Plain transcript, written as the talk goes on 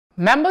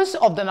Members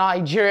of the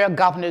Nigeria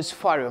Governors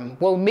Forum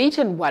will meet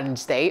on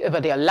Wednesday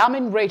over the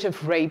alarming rate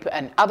of rape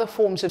and other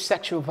forms of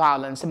sexual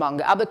violence,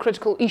 among other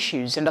critical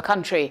issues in the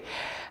country.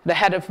 The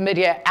head of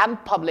media and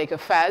public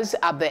affairs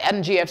at the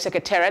NGF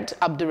Secretariat,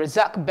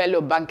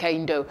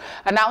 Bello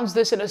announced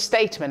this in a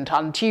statement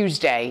on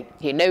Tuesday.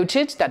 He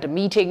noted that the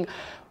meeting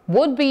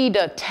would be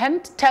the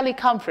 10th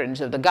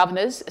teleconference of the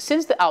governors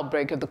since the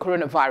outbreak of the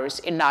coronavirus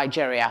in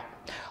Nigeria.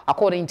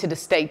 According to the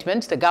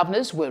statement, the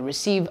governors will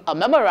receive a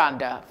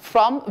memoranda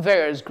from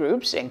various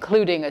groups,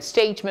 including a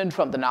statement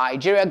from the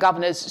Nigeria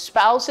Governors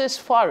Spouses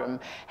Forum,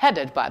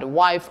 headed by the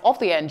wife of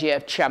the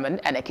NGF chairman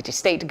and Ekiti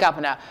State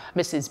Governor,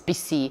 Mrs.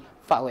 Bisi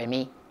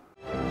Fawemi.